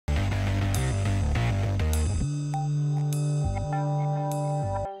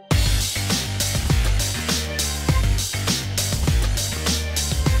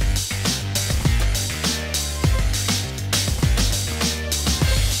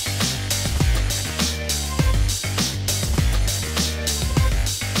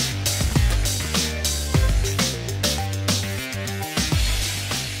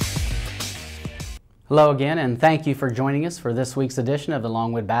Hello again, and thank you for joining us for this week's edition of the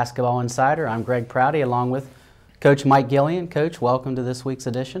Longwood Basketball Insider. I'm Greg Prouty, along with Coach Mike Gillian. Coach, welcome to this week's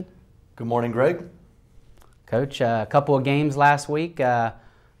edition. Good morning, Greg. Coach, a couple of games last week. Got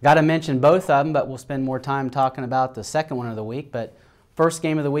to mention both of them, but we'll spend more time talking about the second one of the week. But first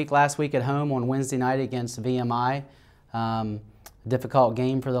game of the week last week at home on Wednesday night against VMI. Difficult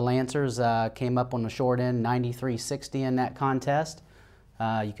game for the Lancers. Came up on the short end, 93-60 in that contest.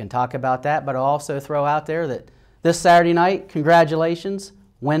 You can talk about that, but I'll also throw out there that this Saturday night, congratulations,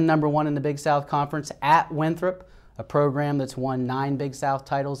 win number one in the Big South Conference at Winthrop, a program that's won 9 Big South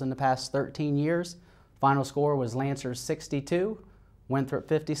titles in the past 13 years. Final score was Lancers 62, Winthrop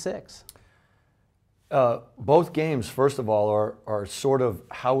 56. Both games, first of all, are sort of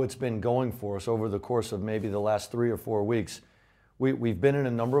how it's been going for us over the course of maybe the last 3 or 4 weeks. We've been in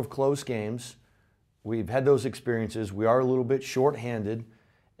a number of close games. We've had those experiences. We are a little bit short-handed,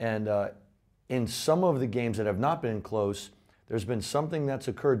 and in some of the games that have not been close, there's been something that's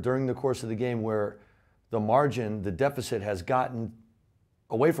occurred during the course of the game where the margin, the deficit, has gotten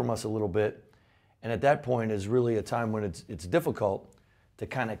away from us a little bit, and at that point is really a time when it's difficult to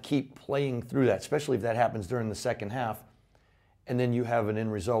kind of keep playing through that, especially if that happens during the second half, and then you have an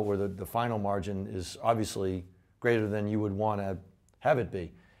end result where the final margin is obviously greater than you would want to have it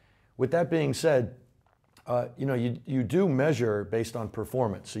be. With that being said, you do measure based on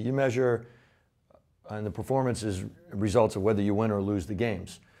performance. So you measure, and the performance is results of whether you win or lose the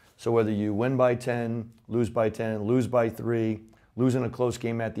games. So whether you win by 10, lose by 10, lose by 3, lose in a close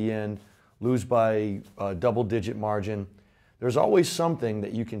game at the end, lose by a double-digit margin, there's always something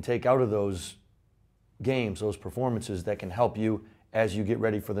that you can take out of those games, those performances, that can help you as you get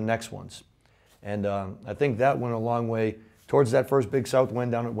ready for the next ones. And I think that went a long way towards that first Big South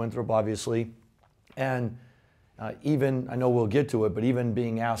win down at Winthrop, obviously. And even, I know we'll get to it, but even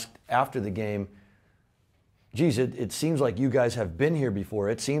being asked after the game, geez, it seems like you guys have been here before.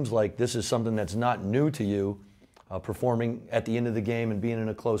 It seems like this is something that's not new to you, performing at the end of the game and being in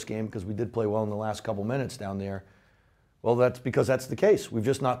a close game, because we did play well in the last couple minutes down there. Well, that's because that's the case. We've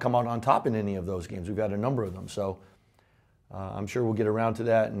just not come out on top in any of those games. We've had a number of them. So I'm sure we'll get around to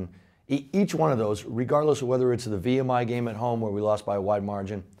that. And each one of those, regardless of whether it's the VMI game at home where we lost by a wide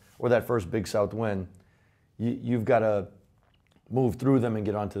margin or that first Big South win, you've got to move through them and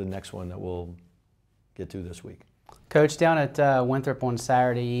get on to the next one that we'll get to this week. Coach, down at Winthrop on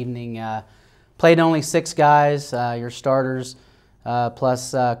Saturday evening, played only 6 guys, your starters,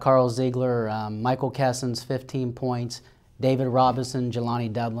 plus Carl Ziegler, Michael Kessens, 15 points, David Robinson,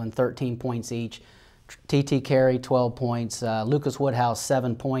 Jelani Dublin, 13 points each, T.T. Carey, 12 points, Lucas Woodhouse,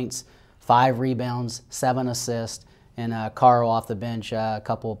 7 points, 5 rebounds, 7 assists, and Carl off the bench, a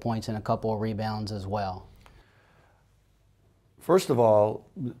couple of points and a couple of rebounds as well. First of all,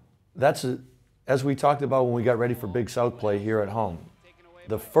 as we talked about when we got ready for Big South play here at home,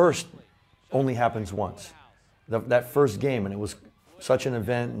 the first only happens once. That first game, and it was such an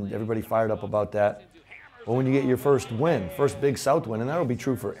event, and everybody fired up about that. But when you get your first win, first Big South win, and that'll be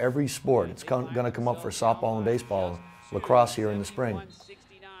true for every sport. It's going to come up for softball and baseball, lacrosse here in the spring.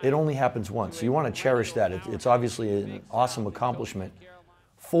 It only happens once, so you want to cherish that. It's obviously an awesome accomplishment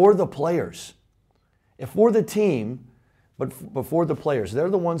for the players. If for the team, but for the players. They're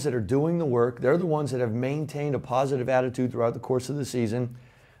the ones that are doing the work. They're the ones that have maintained a positive attitude throughout the course of the season.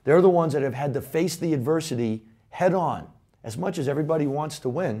 They're the ones that have had to face the adversity head on. As much as everybody wants to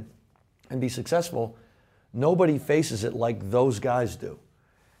win and be successful, nobody faces it like those guys do.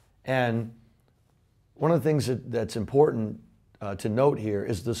 And one of the things that's important to note here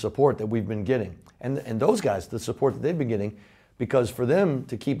is the support that we've been getting. And those guys, the support that they've been getting, because for them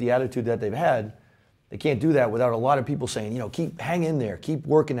to keep the attitude that they've had, they can't do that without a lot of people saying, hang in there, keep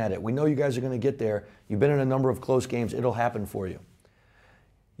working at it. We know you guys are going to get there. You've been in a number of close games. It'll happen for you.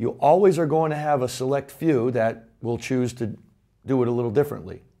 You always are going to have a select few that will choose to do it a little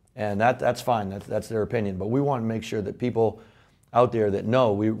differently. And that's fine. That's their opinion. But we want to make sure that people out there that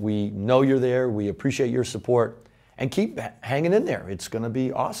know, we know you're there, we appreciate your support, and keep hanging in there. It's going to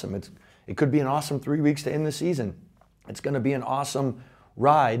be awesome. It could be an awesome 3 weeks to end the season. It's going to be an awesome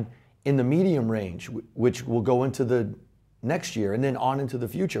ride in the medium range, which will go into the next year and then on into the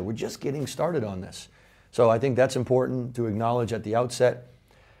future. We're just getting started on this. So I think that's important to acknowledge at the outset.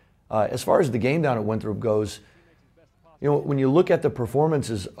 As far as the game down at Winthrop goes, when you look at the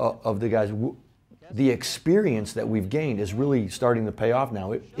performances of the guys, the experience that we've gained is really starting to pay off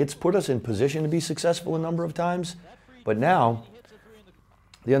now. It's put us in position to be successful a number of times, but now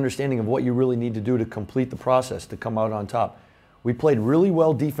the understanding of what you really need to do to complete the process, to come out on top. We played really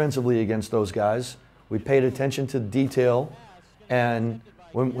well defensively against those guys. We paid attention to detail, and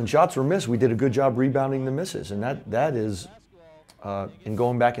when shots were missed, we did a good job rebounding the misses. And that is, in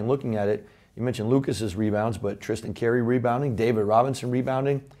going back and looking at it, you mentioned Lucas's rebounds, but Tristan Carey rebounding, David Robinson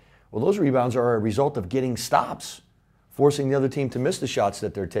rebounding. Well, those rebounds are a result of getting stops, forcing the other team to miss the shots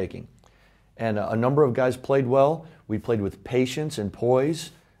that they're taking. And a number of guys played well. We played with patience and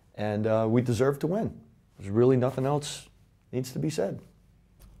poise, and we deserved to win. There's really nothing else needs to be said.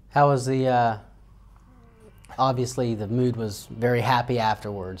 How was the, obviously the mood was very happy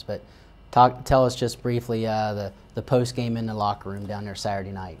afterwards, but tell us just briefly the post-game in the locker room down there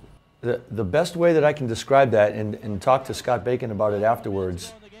Saturday night. The best way that I can describe that and talk to Scott Bacon about it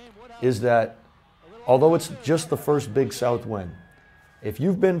afterwards is that although it's just the first Big South win, if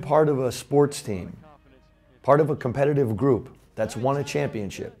you've been part of a sports team, part of a competitive group that's won a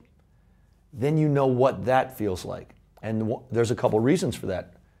championship, then you know what that feels like. And there's a couple reasons for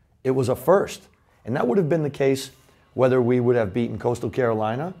that. It was a first, and that would have been the case whether we would have beaten Coastal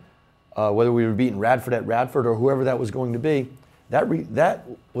Carolina, whether we were beaten Radford at Radford, or whoever that was going to be. That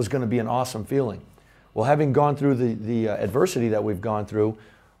was going to be an awesome feeling. Well, having gone through the adversity that we've gone through,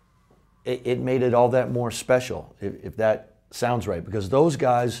 it made it all that more special, if that sounds right, because those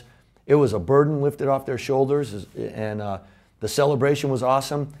guys, it was a burden lifted off their shoulders, and the celebration was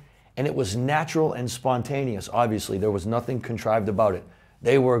awesome, and it was natural and spontaneous. Obviously, there was nothing contrived about it.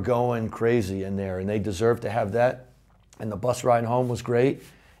 They were going crazy in there, and they deserved to have that, and the bus ride home was great,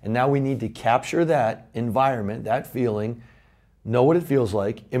 and now we need to capture that environment, that feeling, know what it feels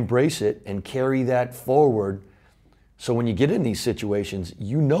like, embrace it, and carry that forward. So when you get in these situations,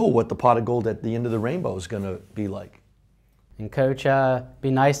 you know what the pot of gold at the end of the rainbow is going to be like. And Coach,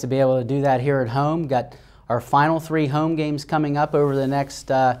 be nice to be able to do that here at home. Got our final 3 home games coming up over the next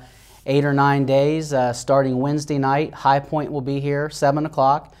 8 or 9 days. Starting Wednesday night, High Point will be here, 7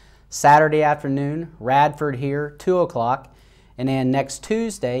 o'clock. Saturday afternoon, Radford here, 2 o'clock. And then next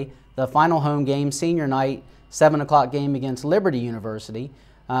Tuesday, the final home game, senior night, 7 o'clock game against Liberty University.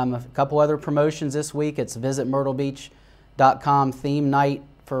 A couple other promotions this week. It's visitmyrtlebeach.com theme night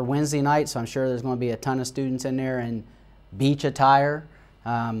for Wednesday night, so I'm sure there's going to be a ton of students in there in beach attire.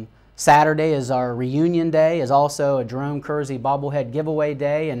 Saturday is our reunion day, is also a Jerome Kersey bobblehead giveaway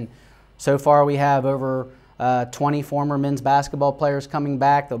day, and so far we have over 20 former men's basketball players coming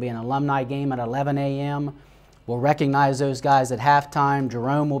back. There'll be an alumni game at 11 a.m. We'll recognize those guys at halftime.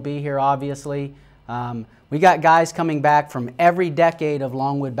 Jerome will be here, obviously. We got guys coming back from every decade of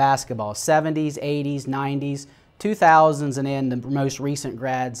Longwood basketball, 70s, 80s, 90s, 2000s, and then the most recent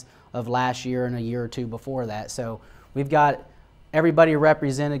grads of last year and a year or two before that. So we've got everybody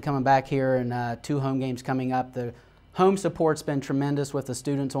represented coming back here, and 2 home games coming up. The home support's been tremendous with the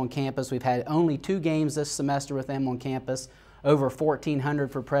students on campus. We've had only 2 games this semester with them on campus, over 1,400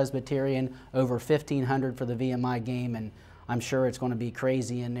 for Presbyterian, over 1,500 for the VMI game, and I'm sure it's going to be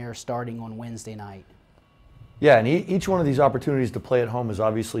crazy in there starting on Wednesday night. Yeah, and each one of these opportunities to play at home is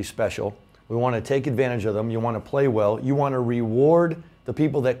obviously special. We want to take advantage of them. You want to play well. You want to reward the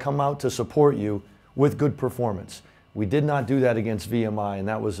people that come out to support you with good performance. We did not do that against VMI, and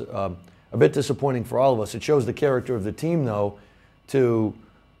that was a bit disappointing for all of us. It shows the character of the team, though, to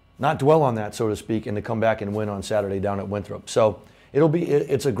not dwell on that, so to speak, and to come back and win on Saturday down at Winthrop. So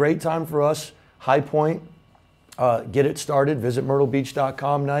it's a great time for us. High Point, get it started. Visit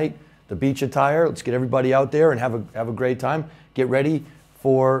myrtlebeach.com night. The beach attire. Let's get everybody out there and have a great time. Get ready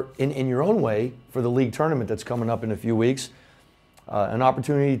for, in your own way, for the league tournament that's coming up in a few weeks. An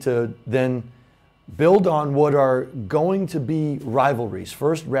opportunity to then build on what are going to be rivalries.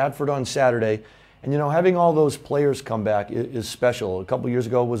 First, Radford on Saturday. And, you know, having all those players come back is special. A couple years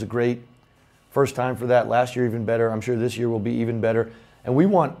ago was a great first time for that. Last year, even better. I'm sure this year will be even better. And we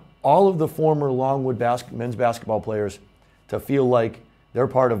want all of the former Longwood men's basketball players to feel like they're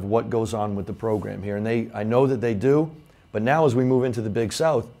part of what goes on with the program here. And I know that they do. But now as we move into the Big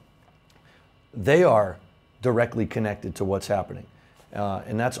South, they are directly connected to what's happening.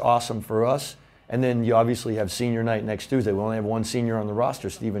 And that's awesome for us. And then you obviously have senior night next Tuesday. We only have 1 senior on the roster,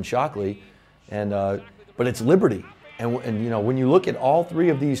 Stephen Shockley. But it's Liberty. And you know, when you look at all 3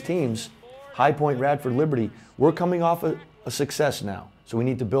 of these teams, High Point, Radford, Liberty, we're coming off a success now. So we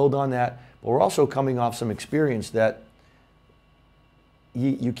need to build on that. But we're also coming off some experience that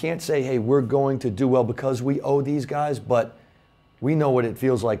you can't say, hey, we're going to do well because we owe these guys, but we know what it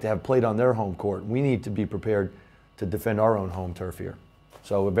feels like to have played on their home court. We need to be prepared to defend our own home turf here.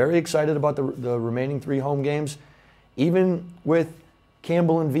 So we're very excited about the remaining 3 home games. Even with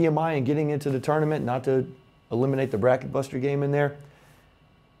Campbell and VMI and getting into the tournament, not to eliminate the bracket buster game in there,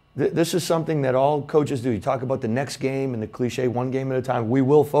 this is something that all coaches do. You talk about the next game and the cliche 1 game at a time. We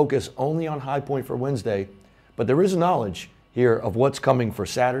will focus only on High Point for Wednesday, but there is knowledge here of what's coming for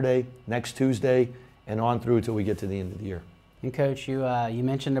Saturday, next Tuesday, and on through until we get to the end of the year. And Coach, you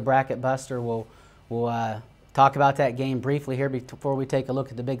mentioned the bracket buster. We'll talk about that game briefly here before we take a look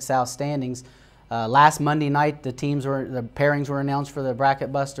at the Big South standings. Last Monday night, the pairings were announced for the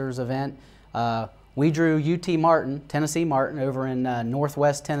bracket busters event. We drew Tennessee Martin, over in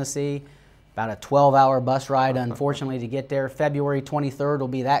Northwest Tennessee. About a 12-hour bus ride, unfortunately, to get there. February 23rd will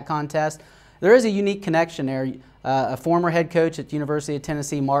be that contest. There is a unique connection there. A former head coach at the University of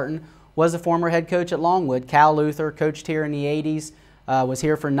Tennessee Martin was a former head coach at Longwood. Cal Luther, coached here in the 80s, was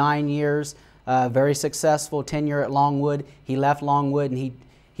here for 9 years. Very successful tenure at Longwood. He left Longwood and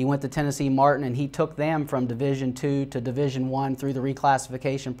he went to Tennessee Martin, and he took them from Division II to Division I through the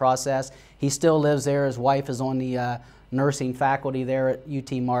reclassification process. He still lives there. His wife is on the nursing faculty there at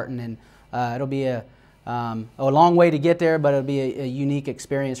UT Martin, and it'll be a long way to get there, but it'll be a unique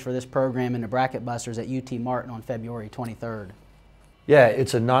experience for this program and the bracket busters at UT Martin on February 23rd. Yeah,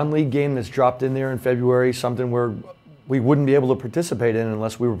 it's a non-league game that's dropped in there in February, something where we wouldn't be able to participate in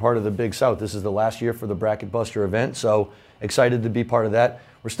unless we were part of the Big South. This is the last year for the bracket buster event, so excited to be part of that.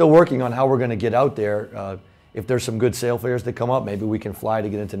 We're still working on how we're going to get out there. If there's some good sale fares that come up, maybe we can fly to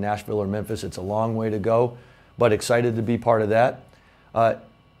get into Nashville or Memphis. It's a long way to go, but excited to be part of that.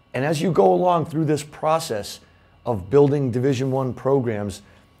 And as you go along through this process of building Division I programs,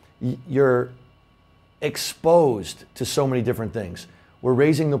 you're exposed to so many different things. We're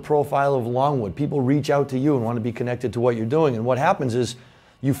raising the profile of Longwood. People reach out to you and want to be connected to what you're doing. And what happens is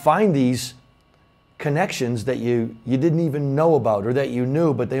you find these connections that you didn't even know about, or that you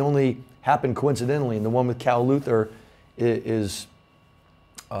knew, but they only happened coincidentally. And the one with Cal Luther is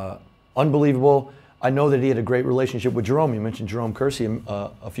unbelievable. I know that he had a great relationship with Jerome. You mentioned Jerome Kersey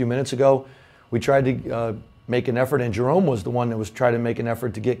a few minutes ago. We tried to make an effort, and Jerome was the one that was trying to make an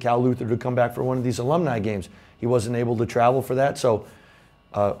effort to get Cal Luther to come back for one of these alumni games. He wasn't able to travel for that, so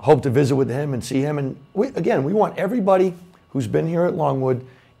hope to visit with him and see him. And we want everybody who's been here at Longwood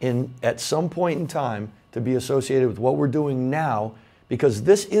at some point in time to be associated with what we're doing now, because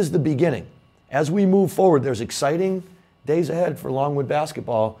this is the beginning. As we move forward, there's exciting days ahead for Longwood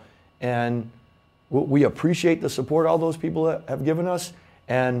basketball, and we appreciate the support all those people have given us,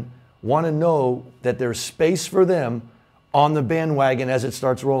 and want to know that there's space for them on the bandwagon as it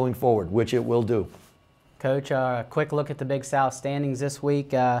starts rolling forward, which it will do. Coach, a quick look at the Big South standings this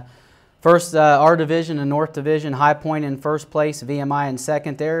week. First, our division, the North Division, High Point in first place, VMI in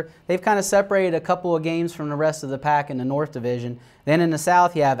second there. They've kind of separated a couple of games from the rest of the pack in the North Division. Then in the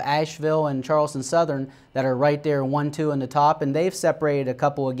South, you have Asheville and Charleston Southern that are right there, 1-2 in the top, and they've separated a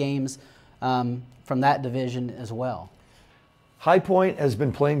couple of games from that division as well. High Point has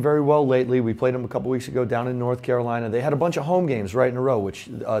been playing very well lately. We played them a couple weeks ago down in North Carolina. They had a bunch of home games right in a row, which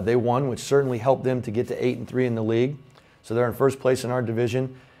they won, which certainly helped them to get to 8-3 in the league. So they're in first place in our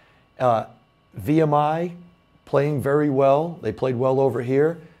division. VMI playing very well. They played well over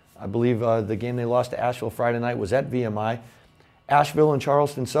here. I believe the game they lost to Asheville Friday night was at VMI. Asheville and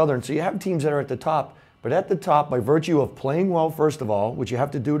Charleston Southern. So you have teams that are at the top, but at the top by virtue of playing well, first of all, which you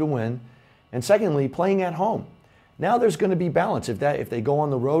have to do to win, and secondly, playing at home. Now there's going to be balance. If they go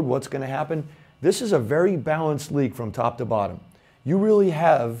on the road, what's going to happen? This is a very balanced league from top to bottom. You really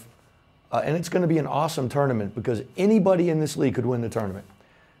have, and it's going to be an awesome tournament because anybody in this league could win the tournament.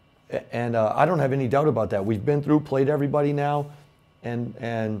 And I don't have any doubt about that. We've been through, played everybody now,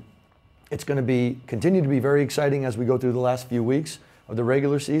 and it's going to continue to be very exciting as we go through the last few weeks of the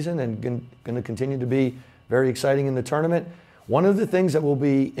regular season, and going to continue to be very exciting in the tournament. One of the things that will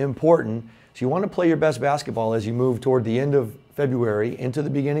be important is you want to play your best basketball as you move toward the end of February, into the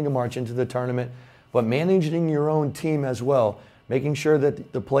beginning of March, into the tournament, but managing your own team as well, making sure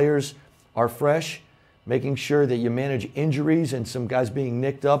that the players are fresh, making sure that you manage injuries and some guys being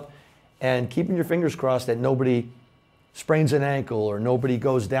nicked up, and keeping your fingers crossed that nobody sprains an ankle or nobody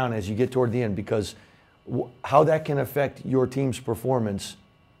goes down as you get toward the end, because how that can affect your team's performance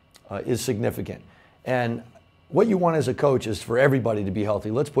is significant. And what you want as a coach is for everybody to be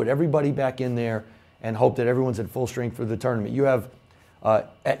healthy. Let's put everybody back in there and hope that everyone's at full strength for the tournament. You have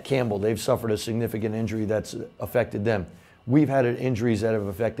at Campbell, they've suffered a significant injury that's affected them. We've had injuries that have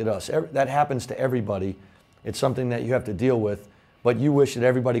affected us. That happens to everybody. It's something that you have to deal with, but you wish that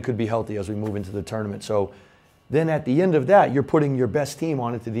everybody could be healthy as we move into the tournament. So then at the end of that, you're putting your best team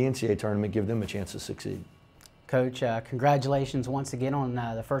on it to the NCAA tournament, give them a chance to succeed. Coach, congratulations once again on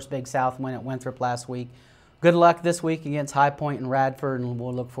the first Big South win at Winthrop last week. Good luck this week against High Point and Radford, and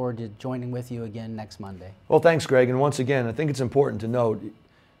we'll look forward to joining with you again next Monday. Well, thanks, Greg. And once again, I think it's important to note,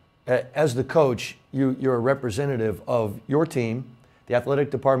 as the coach, you're a representative of your team, the athletic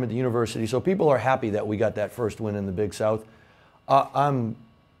department, the university. So people are happy that we got that first win in the Big South. I'm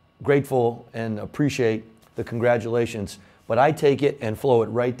grateful and appreciate the congratulations, but I take it and flow it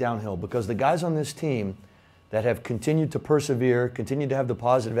right downhill, because the guys on this team that have continued to persevere, continue to have the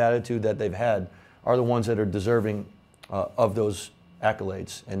positive attitude that they've had, are the ones that are deserving of those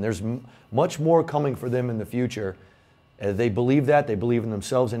accolades. And there's much more coming for them in the future. They believe that, they believe in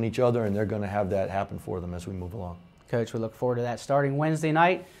themselves and each other, and they're going to have that happen for them as we move along. Coach, we look forward to that starting Wednesday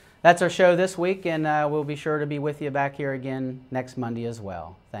night. That's our show this week, and we'll be sure to be with you back here again next Monday as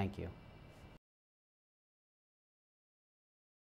well. Thank you.